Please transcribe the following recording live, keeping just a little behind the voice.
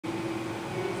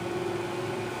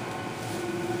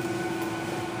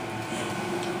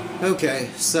Okay,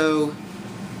 so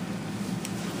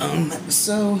I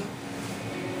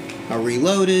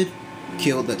reloaded,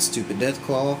 killed that stupid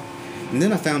Deathclaw, and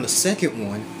then I found a second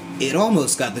one. It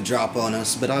almost got the drop on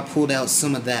us, but I pulled out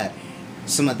some of that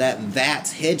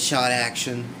headshot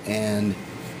action, and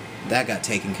that got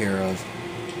taken care of.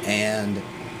 And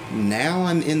now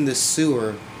I'm in the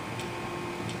sewer,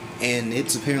 and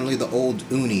it's apparently the old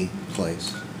Oni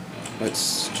place.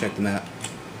 Let's check the map.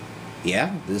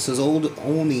 Yeah, this is old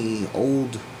Oni.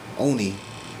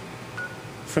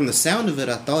 From the sound of it,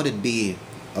 I thought it'd be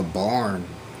a barn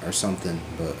or something,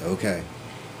 but okay.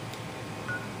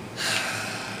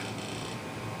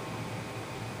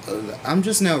 I'm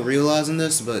just now realizing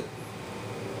this, but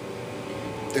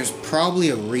there's probably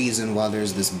a reason why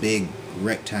there's this big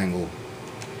rectangle.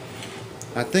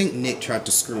 I think Nick tried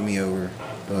to screw me over,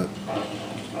 but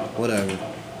whatever.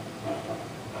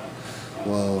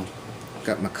 Well,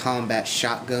 got my combat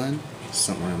shotgun,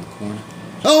 something around the corner.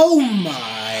 Oh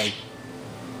my!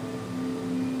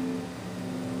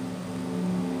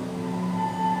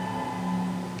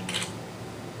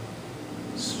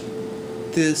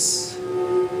 This...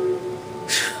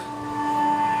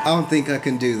 I don't think I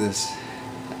can do this.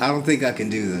 I don't think I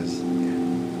can do this.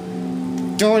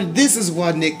 Darn, this is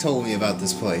why Nick told me about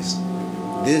this place.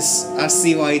 I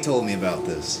see why he told me about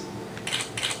this.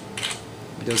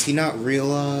 Does he not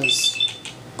realize?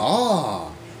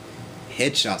 Ah!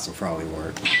 Headshots will probably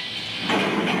work.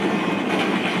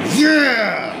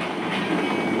 Yeah!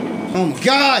 Oh my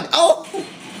god! Oh!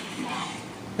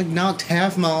 I knocked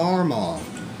half my arm off.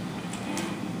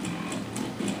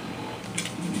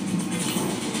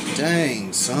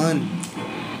 Dang, son.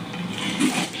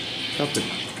 About to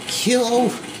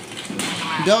kill.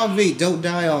 Dog meat, don't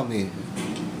die on me.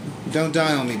 Don't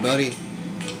die on me, buddy.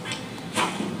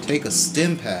 Take a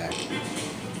stim pack.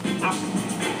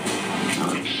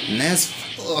 And that's...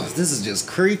 Ugh, this is just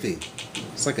creepy.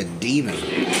 It's like a demon.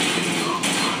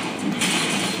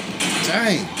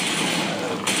 Dang.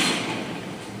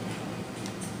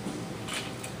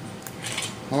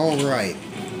 Alright.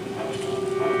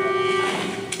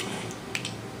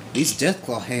 These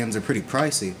Deathclaw hands are pretty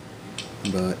pricey,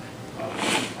 but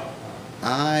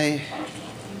I'm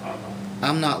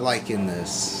not liking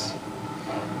this.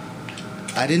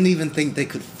 I didn't even think they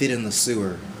could fit in the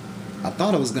sewer. I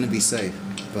thought it was gonna be safe,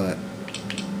 but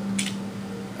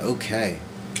okay.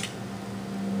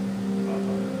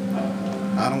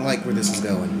 I don't like where this is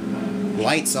going.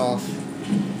 Lights off.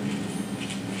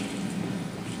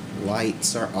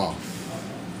 Lights are off.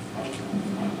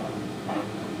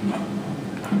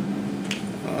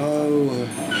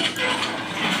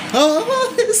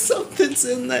 Oh, something's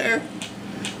in there.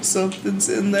 Something's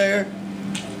in there.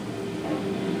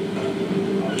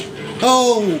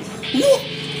 Oh!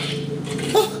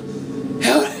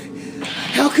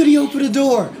 How could he open a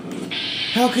door?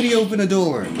 How could he open a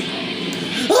door?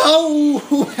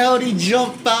 Oh! How'd he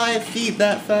jump 5 feet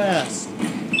that fast?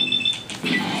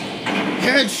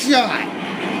 Headshot!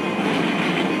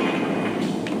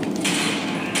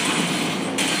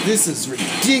 This is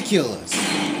ridiculous.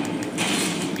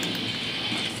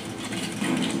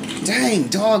 Dang,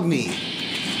 dog meat.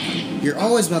 You're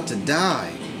always about to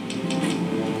die.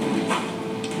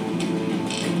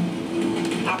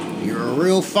 You're a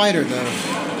real fighter, though.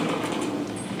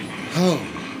 Oh.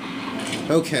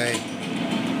 Okay.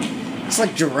 It's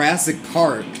like Jurassic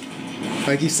Park.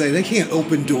 Like you say, they can't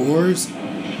open doors.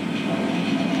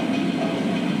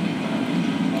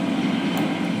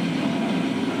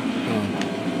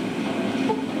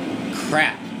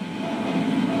 Crap.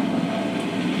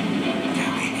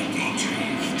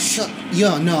 Shut.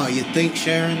 Yeah, no, you think,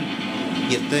 Sharon?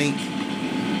 You think?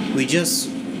 We just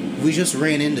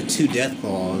ran into 2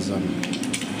 Deathclaws. I'm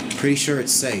pretty sure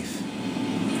it's safe.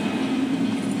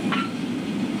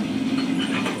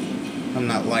 I'm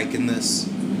not liking this.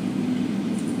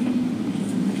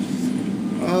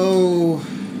 Oh.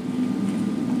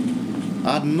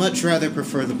 I'd much rather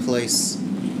prefer the place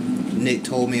Nick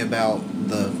told me about,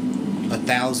 the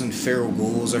 1,000 feral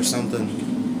ghouls or something.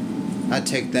 I'd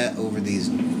take that over these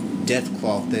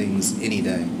Deathclaw things any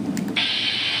day.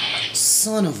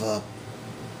 Son of a...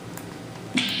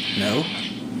 No.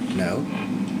 No.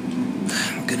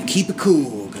 I'm gonna keep it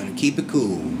cool. Gonna keep it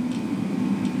cool.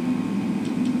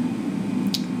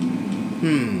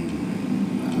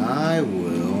 I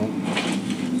will...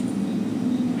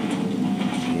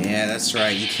 Yeah, that's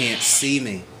right. You can't see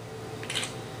me.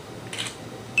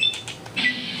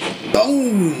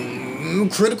 Boom!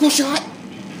 Critical shot?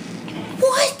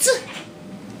 What?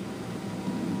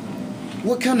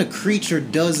 What kind of creature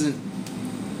doesn't...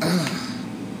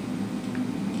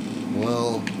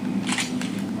 Well,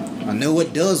 I know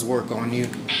what does work on you.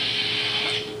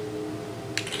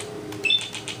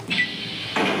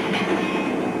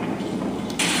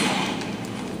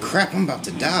 Crap, I'm about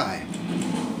to die.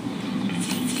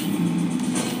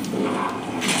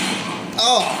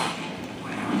 Oh!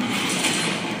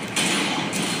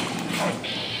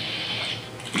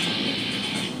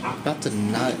 About to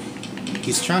not...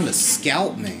 He's trying to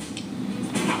scalp me.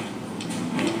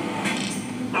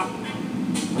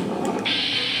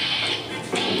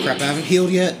 Crap, I haven't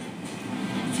healed yet.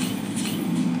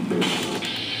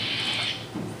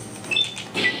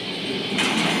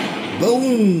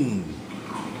 Boom!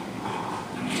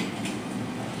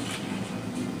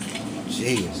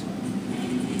 Jeez.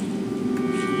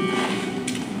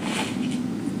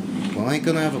 Well, I ain't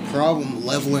gonna have a problem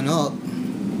leveling up.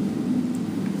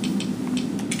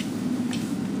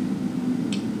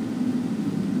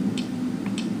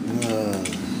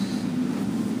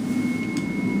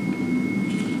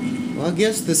 Well, I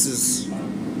guess this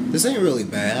ain't really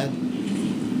bad.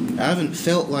 I haven't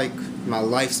felt like my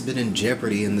life's been in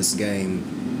jeopardy in this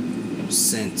game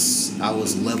since I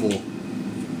was level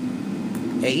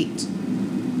 8.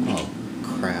 Oh,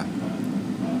 crap.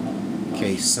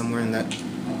 Okay, somewhere in that...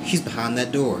 He's behind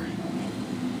that door.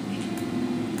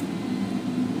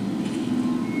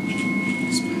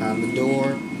 He's behind the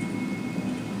door.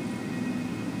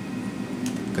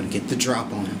 Gonna get the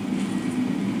drop on him.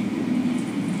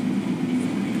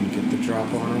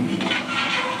 Drop on him.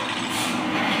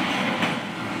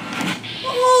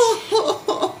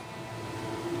 Oh!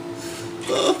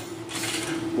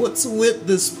 What's with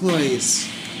this place?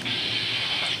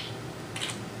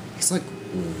 It's like...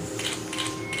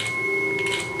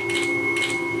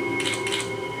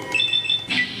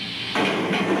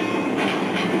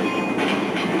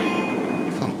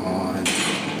 Come on.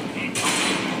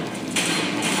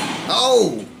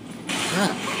 Oh!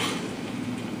 Crap.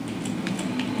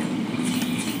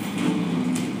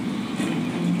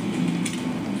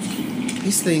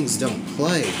 These things don't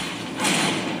play.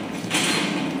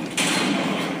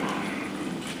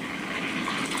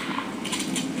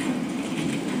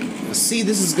 See,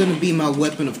 this is gonna be my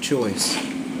weapon of choice.